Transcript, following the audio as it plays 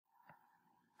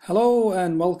Hello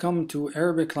and welcome to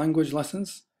Arabic language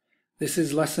lessons. This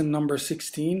is lesson number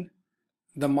 16,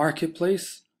 the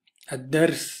marketplace,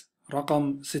 الدرس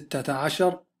رقم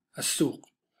 16, السوق.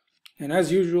 And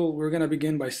as usual, we're going to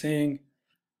begin by saying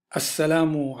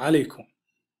Assalamu alaikum.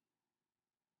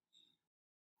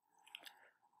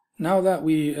 Now that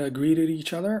we greeted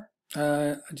each other,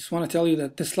 I just want to tell you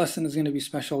that this lesson is going to be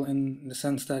special in the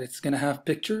sense that it's going to have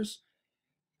pictures.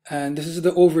 And this is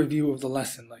the overview of the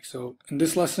lesson. So in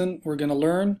this lesson, we're going to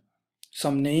learn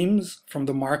some names from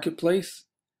the marketplace.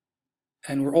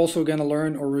 And we're also going to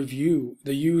learn or review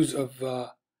the use of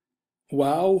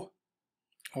wow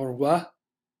or wa,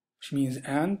 which means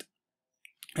and.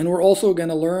 And we're also going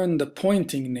to learn the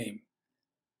pointing name,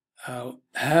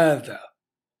 هذا,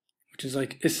 which is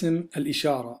like ism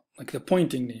al-ishara, like the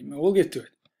pointing name. We'll get to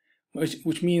it,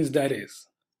 which means that is.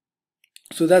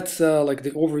 So that's like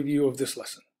the overview of this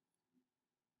lesson.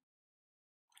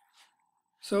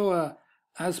 So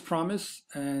as promised,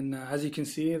 and as you can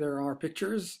see, there are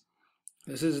pictures.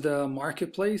 This is the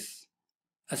marketplace,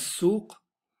 السوق.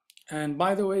 And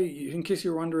by the way, in case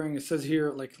you're wondering, it says here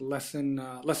like lesson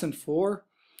 4.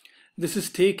 This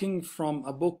is taken from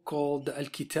a book called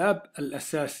Al-Kitab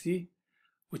Al-Asasi,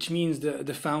 which means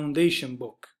the foundation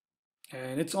book.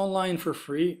 And it's online for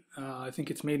free. I think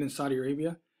it's made in Saudi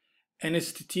Arabia. And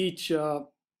it's to teach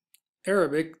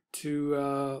Arabic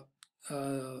to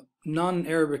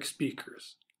non-Arabic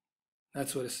speakers.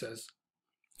 That's what it says.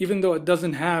 Even though it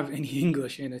doesn't have any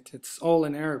English in it, it's all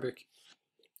in Arabic,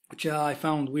 which I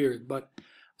found weird. But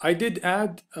I did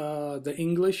add the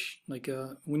English, like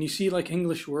when you see like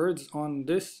English words on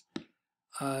this,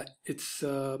 it's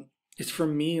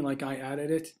from me, like I added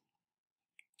it.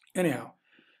 Anyhow,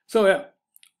 so yeah,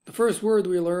 the first word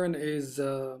we learn is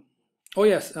oh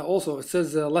yes, also it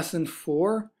says lesson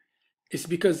 4. It's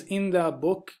because in that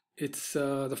book it's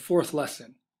the 4th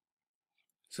lesson.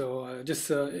 So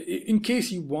just in case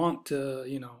you want,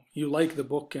 you like the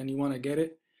book and you want to get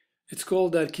it, it's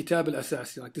called Kitab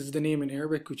al-Asasi. Like this is the name in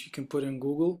Arabic, which you can put in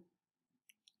Google.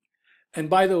 And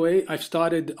by the way, I've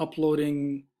started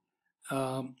uploading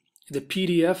the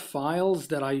PDF files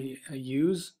that I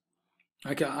use.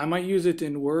 Like I might use it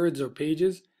in words or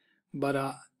pages, but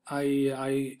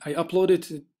I uploaded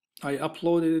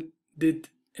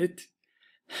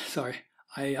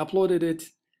it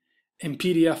in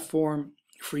PDF form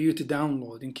for you to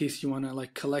download in case you want to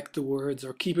like collect the words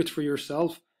or keep it for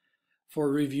yourself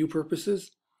for review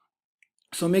purposes.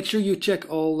 So make sure you check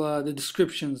all the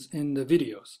descriptions in the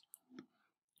videos,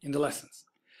 in the lessons.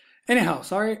 Anyhow,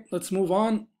 sorry, let's move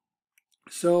on.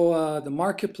 So the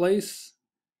marketplace,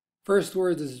 first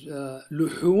word is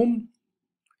luhum.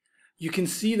 You can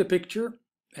see the picture,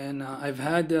 and I've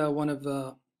had one of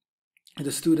the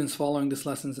students following this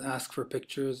lessons ask for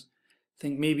pictures. I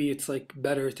think maybe it's like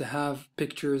better to have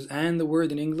pictures and the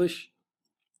word in English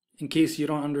in case you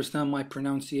don't understand my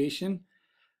pronunciation.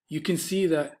 You can see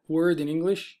that word in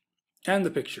English and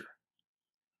the picture.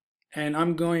 And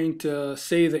I'm going to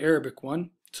say the Arabic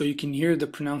one so you can hear the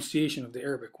pronunciation of the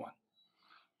Arabic one.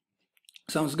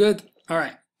 Sounds good? All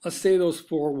right, let's say those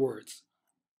 4 words.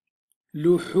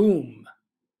 Luhum,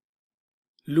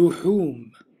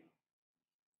 luhum.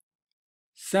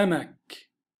 سمك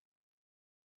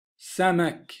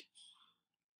سمك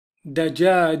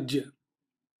دجاج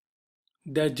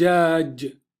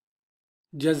دجاج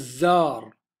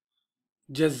جزار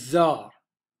جزار.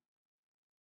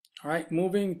 All right,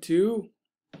 moving to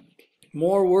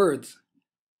more words.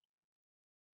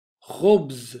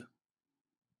 خبز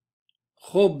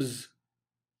خبز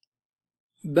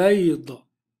بيض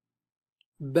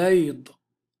بيض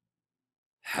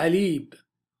حليب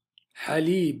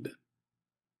حليب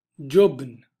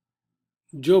جبن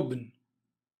جبن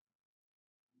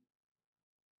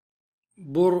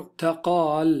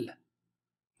برتقال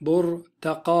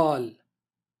برتقال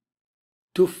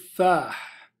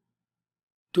تفاح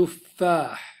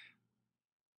تفاح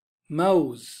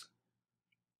موز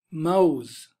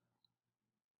موز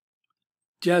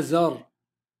جزر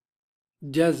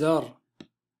جزر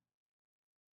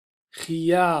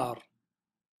خيار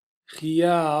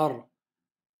خيار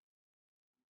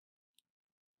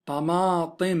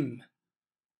طماطم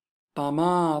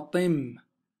طماطم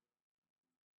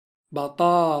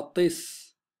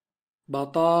بطاطس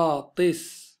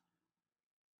بطاطس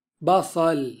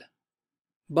بصل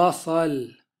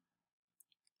بصل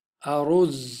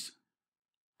أرز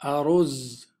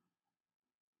أرز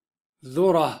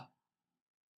ذرة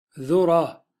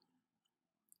ذرة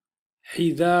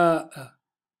حذاء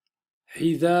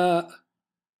حذاء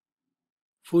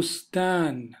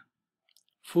فستان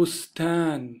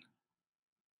فستان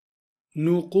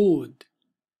نقود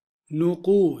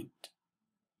نقود.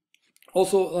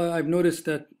 Also, I've noticed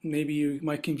that maybe you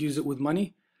might confuse it with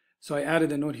money, so I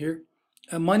added a note here.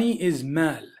 Money is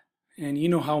mal, and you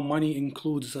know how money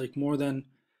includes like more than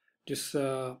just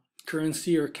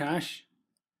currency or cash.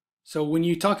 So when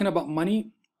you're talking about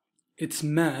money, it's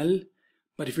mal,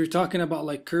 but if you're talking about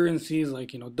like currencies,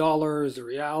 like dollars or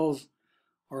reals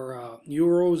or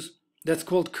euros, that's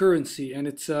called currency, and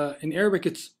it's in Arabic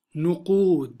it's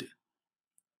nuqud.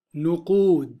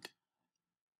 Nuqud.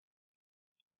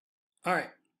 All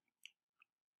right.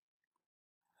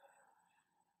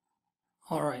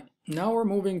 All right. Now we're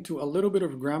moving to a little bit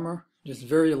of grammar, just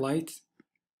very light.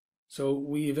 So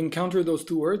we've encountered those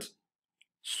two words,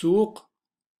 سوق,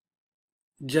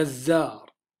 جزار.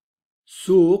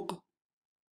 سوق,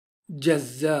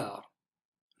 جزار.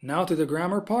 Now to the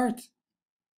grammar part.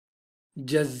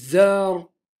 جزار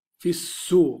في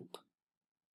السوق.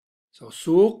 So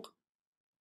سوق,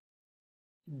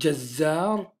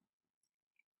 جزار,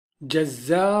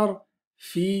 جزار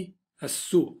في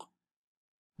السوق.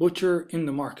 Butcher in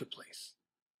the marketplace.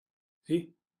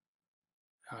 See?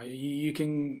 You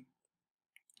can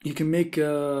make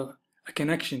a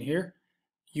connection here.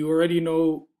 You already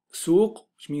know سوق,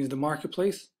 which means the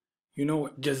marketplace. You know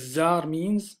what جزار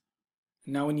means.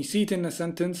 Now when you see it in a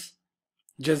sentence,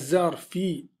 جزار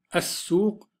في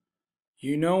السوق,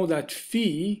 you know that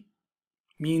في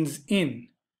means in.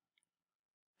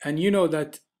 And you know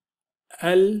that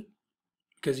al,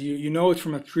 because you know it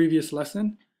from a previous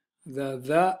lesson,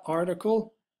 the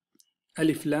article,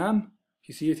 alif lam,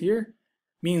 you see it here,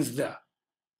 means the.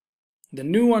 The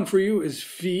new one for you is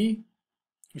fi,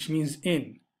 which means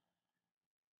in.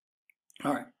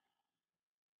 All right.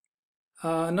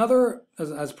 Another,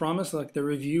 as promised, like the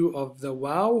review of the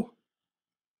wow,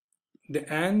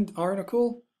 the and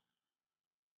article.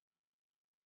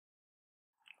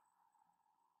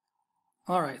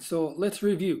 All right, so let's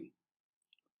review.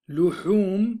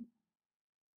 لحوم,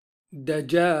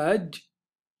 دجاج,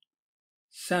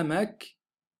 سمك,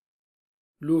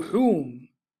 لحوم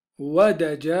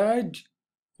ودجاج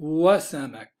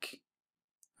وسمك.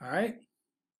 All right,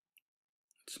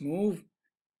 let's move.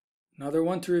 Another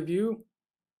one to review.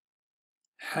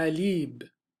 حليب,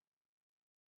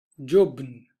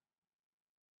 جبن,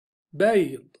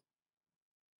 بيض.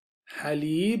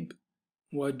 حليب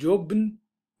وجبن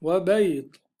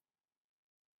وبيض.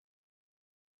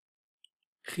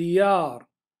 خيار,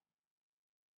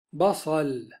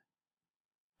 بصل,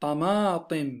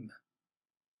 طماطم.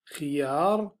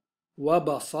 خيار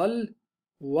وبصل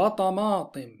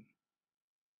وطماطم.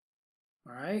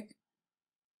 All right.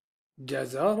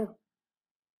 جزر,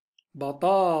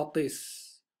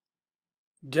 بطاطس.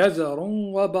 جزر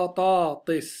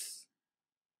وبطاطس.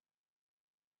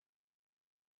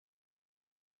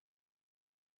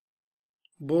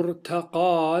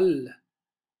 برتقال,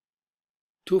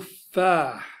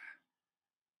 تفاح,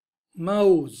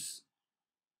 موز.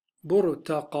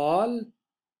 برتقال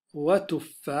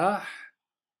وتفاح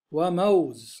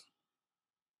وموز.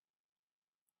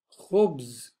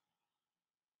 خبز,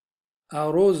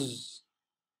 أرز,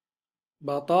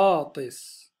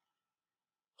 بطاطس.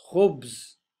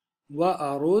 خبز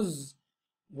وأرز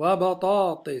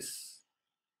وبطاطس.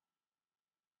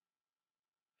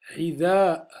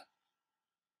 حذاء,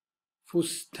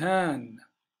 فستان,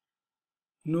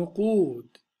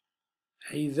 نقود.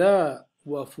 حذاء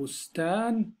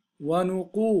وفستان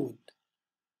ونقود.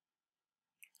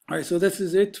 All right, so this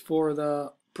is it for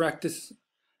the practice,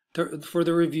 for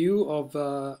the review of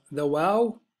the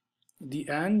wow, the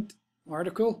and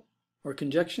article or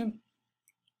conjunction.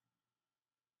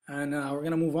 And we're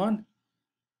going to move on.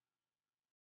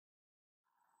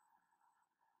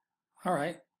 All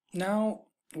right, now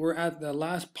we're at the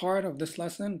last part of this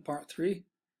lesson, part 3.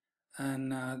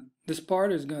 And this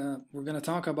part is we're gonna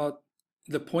talk about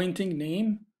the pointing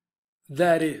name,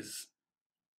 that is.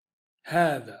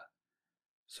 هذا.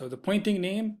 So the pointing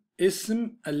name,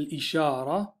 اسم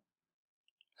الإشارة,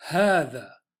 هذا,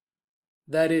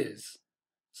 that is.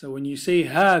 So when you say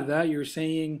هذا, you're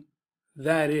saying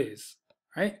that is,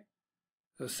 right?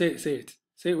 So say it.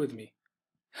 Say it with me.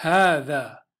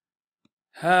 هذا.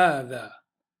 هذا.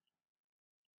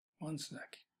 One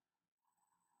sec.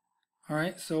 All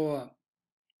right, so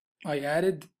I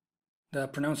added the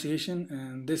pronunciation,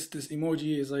 and this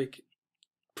emoji is like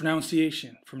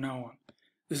pronunciation from now on.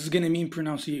 This is going to mean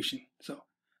pronunciation. So,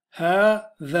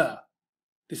 هذا.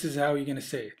 This is how you're going to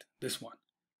say it, this one.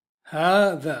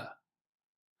 هذا.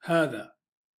 هذا.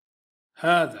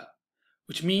 هذا.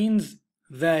 Which means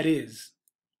that is.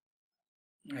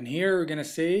 And here we're going to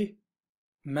say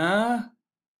ما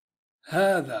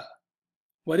هذا.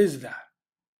 What is that?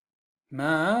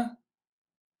 ما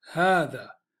هذا.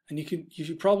 And you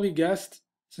should probably guessed,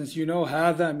 since you know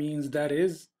هذا means that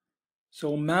is.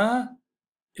 So ma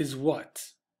is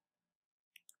what?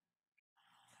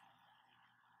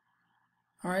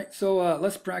 All right, so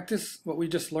let's practice what we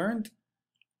just learned.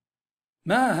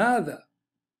 ما هذا؟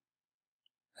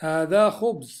 هذا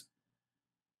خبز.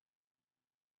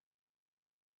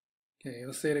 Okay,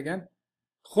 let's say it again.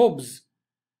 خبز.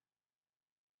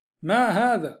 ما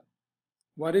هذا?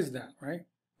 What is that, right?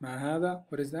 ما هذا,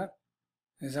 what is that?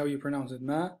 This is how you pronounce it.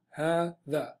 ما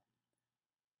هذا.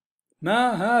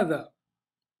 ما هذا؟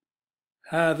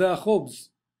 هذا خبز.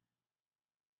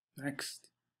 Next.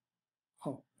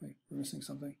 Oh, wait, we're missing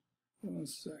something. 1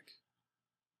 sec.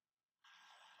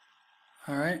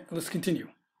 All right, let's continue.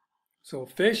 So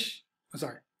fish,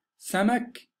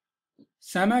 سمك,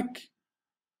 سمك.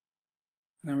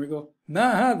 And then we go,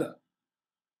 ما هذا?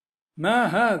 ما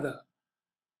هذا؟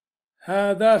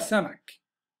 هذا سمك.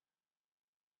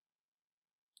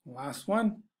 Last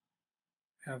one,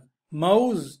 we have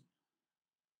موز.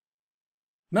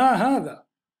 ما هذا؟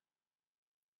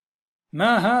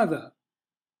 ما هذا؟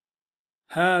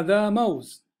 هذا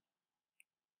موز.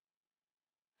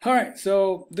 Alright,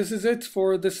 so this is it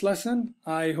for this lesson.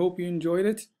 I hope you enjoyed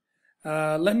it.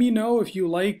 Let me know if you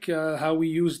like how we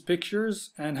used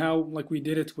pictures and how like we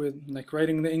did it with like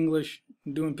writing the English,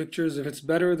 doing pictures, if it's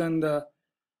better than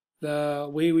the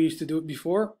way we used to do it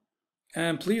before.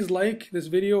 And please like this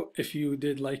video if you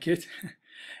did like it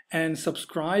and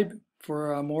subscribe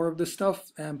for more of this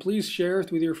stuff, and please share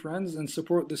it with your friends and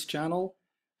support this channel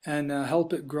and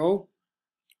help it grow.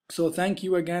 So thank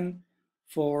you again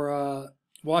for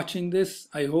watching this.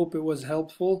 I hope it was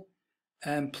helpful,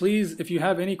 and please, if you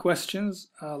have any questions,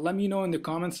 let me know in the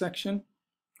comment section.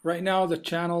 Right now the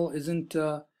channel isn't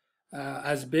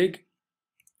as big,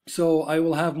 so I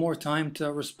will have more time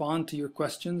to respond to your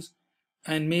questions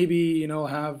and maybe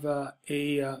have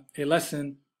a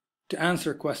lesson to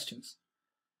answer questions.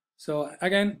 So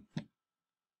again,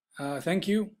 thank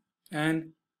you,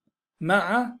 and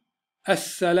ma'a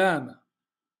السلامة.